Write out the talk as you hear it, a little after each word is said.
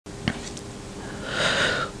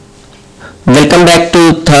Welcome back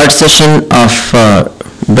to third session of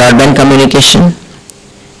broadband communication.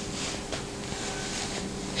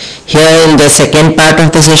 Here in the second part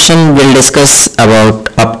of the session we'll discuss about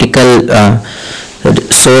optical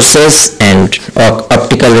sources and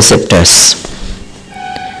optical receptors.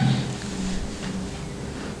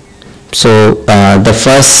 So the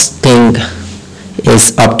first thing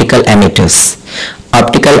is optical emitters.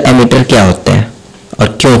 Optical emitter क्या होता है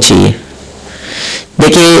और क्यों चाहिए?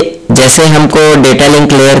 देखिए, जैसे हमको data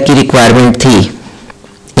link layer की रिक्वायरमेंट थी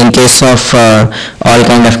in case of all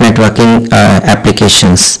kind of networking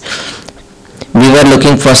applications, we were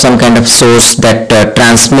looking for some kind of source that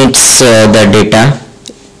transmits the data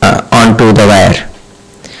on to the wire.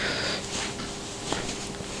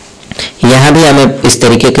 यहाँ भी हमें इस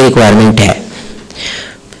तरीके की रिक्वायरमेंट है.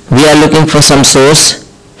 We are looking for some source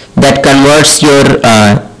that converts your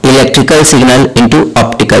electrical signal into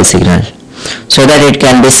optical signal so that it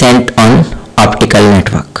can be sent on optical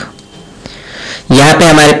network. यहाँ पे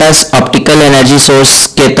हमारे पास optical energy source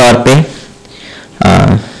के तौर पे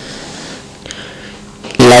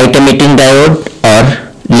light emitting diode और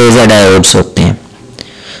laser diodes होते हैं.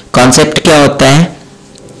 Concept क्या होता है?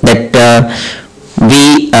 That we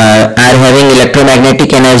are having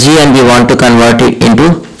electromagnetic energy and we want to convert it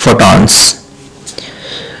into photons.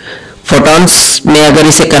 Photons में अगर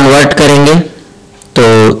इसे कन्वर्ट करेंगे तो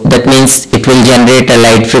that means it will generate a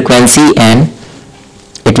light frequency and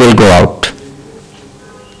it will go out.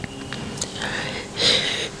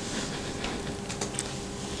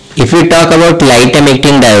 If we talk about light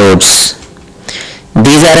emitting diodes,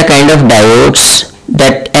 these are a kind of diodes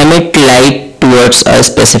that emit light towards a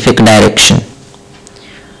specific direction.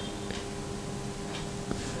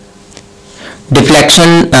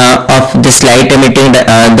 Deflection of this light emitting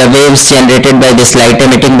the waves generated by this light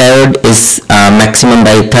emitting diode is maximum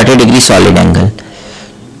by 30-degree solid angle,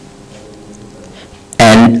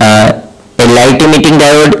 and a light emitting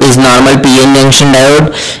diode is normal PN junction diode.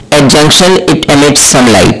 At junction it emits some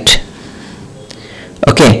light,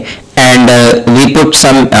 okay, and we put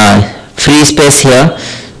some free space here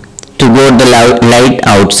to go the light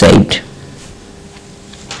outside.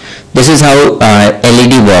 This is how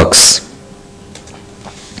LED works.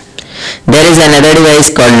 There is another device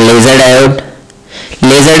called laser diode.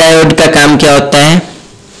 Laser diode का काम क्या होता है?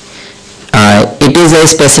 It is a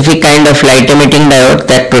specific kind of light emitting diode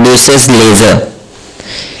that produces laser.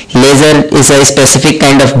 Laser is a specific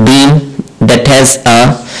kind of beam that has a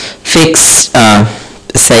fixed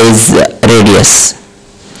size radius.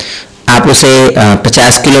 आप उसे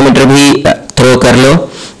 50 kilometre भी throw कर लो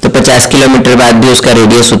तो 50 किलोमीटर बाद भी उसका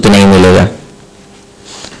रेडियस उतना ही मिलेगा.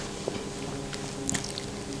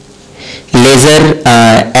 Laser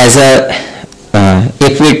as a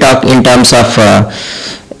if we talk in terms of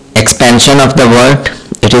expansion of the word,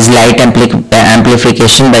 it is light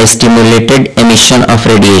amplification by stimulated emission of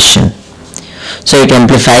radiation. So it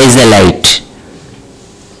amplifies the light.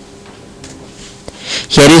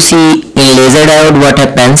 Here you see in laser diode what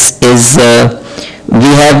happens is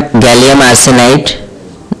we have gallium arsenide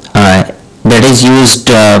that is used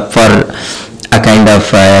for a kind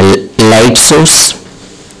of light source,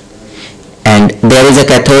 and there is a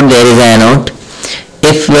cathode, there is an anode.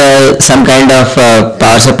 If some kind of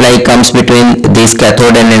power supply comes between this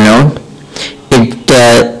cathode and anode,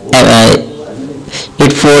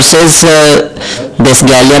 it forces this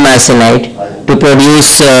gallium arsenide to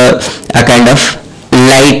produce a kind of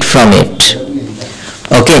light from it.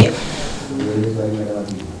 Okay.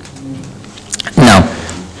 Now,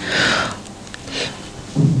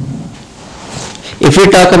 if we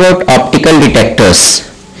talk about optical detectors,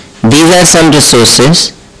 these are some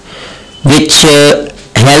resources which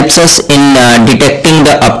helps us in detecting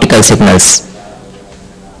the optical signals.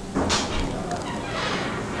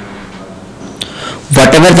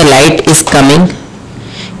 Whatever the light is coming,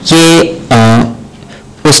 ये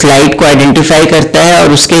उस light को identify करता है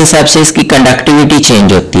और उसके हिसाब से इसकी कंडक्टिविटी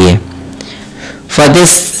चेंज होती है. For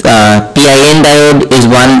this PIN diode is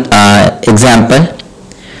one example.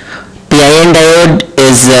 PIN diode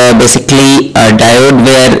is basically a diode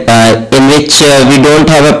where in which we don't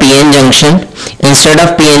have a PN junction. Instead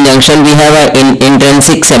of PN junction we have an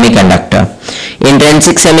intrinsic semiconductor.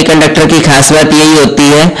 Intrinsic semiconductor की खास बात यही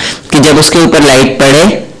होती है कि जब उसके ऊपर लाइट पड़े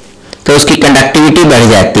तो उसकी कंडक्टिविटी बढ़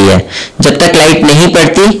जाती है. जब तक लाइट नहीं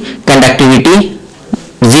पड़ती कंडक्टिविटी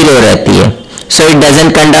जीरो रहती है. So it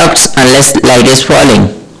doesn't conduct unless light is falling.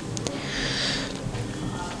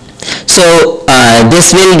 So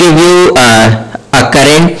this will give you a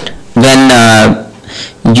current when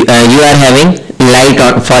you are having light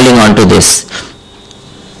falling onto this.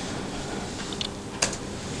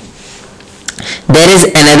 There is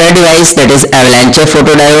another device, that is avalanche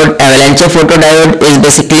photodiode. Avalanche photodiode is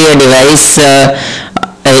basically a device,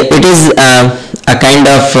 it is a kind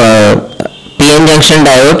of PN junction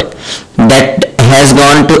diode that has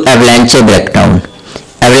gone to avalanche breakdown.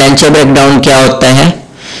 Avalanche breakdown क्या होता है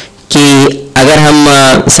कि अगर हम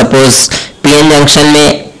suppose PN junction में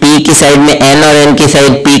P की side में N और N की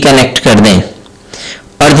साइड P कनेक्ट कर दें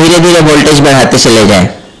और धीरे धीरे वोल्टेज बढ़ाते चले जाएं,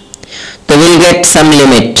 तो विल गेट सम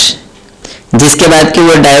लिमिट, जिसके बाद कि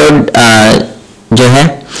वो डायोड जो है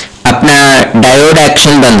अपना डायोड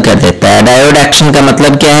एक्शन बंद कर देता है. डायोड एक्शन का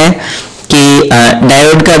मतलब क्या है कि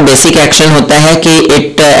डायोड का बेसिक एक्शन होता है कि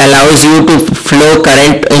it allows you to flow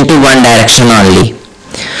current into one direction only,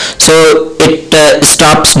 so it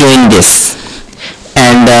stops doing this.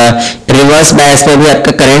 And reverse bias में भी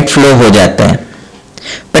आपका करंट फ्लो हो जाता है.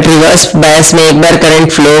 बट रिवर्स बायस में एक बार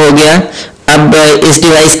करंट फ्लो हो गया, अब इस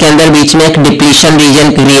डिवाइस के अंदर बीच में एक डिप्लीशन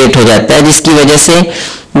रीजन क्रिएट हो जाता है, जिसकी वजह से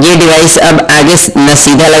ये डिवाइस अब आगे न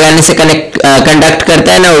सीधा लगाने से कंडक्ट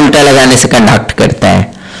करता है, ना उल्टा लगाने से कंडक्ट करता है.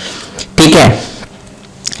 ठीक है.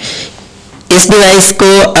 इस डिवाइस को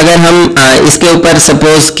अगर हम इसके ऊपर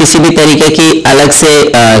सपोज किसी भी तरीके की अलग से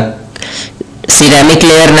सिरेमिक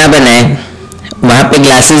लेयर ना बनाए, वहां पे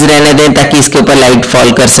ग्लासेस रहने दें ताकि इसके ऊपर लाइट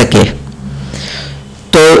फॉल कर सके,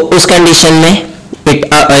 तो उस कंडीशन में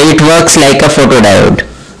it works like a photodiode.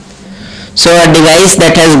 So a device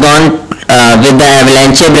that has gone with the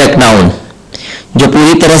avalanche breakdown, जो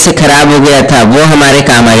पूरी तरह से खराब हो गया था, वो हमारे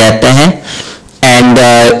काम आ जाता है. And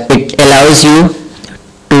it allows you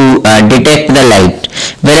to detect the light.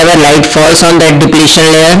 Wherever light falls on that depletion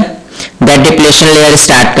layer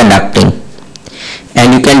start conducting,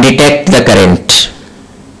 and you can detect the current.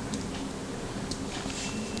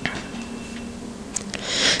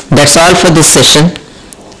 That's all for this session.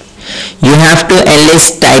 You have to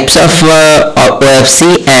enlist types of OFC,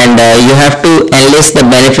 and you have to enlist the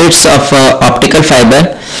benefits of optical fiber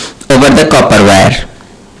over the copper wire.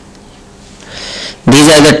 These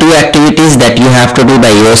are the two activities that you have to do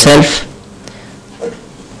by yourself.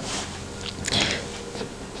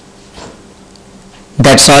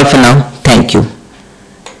 That's all for now. Thank you.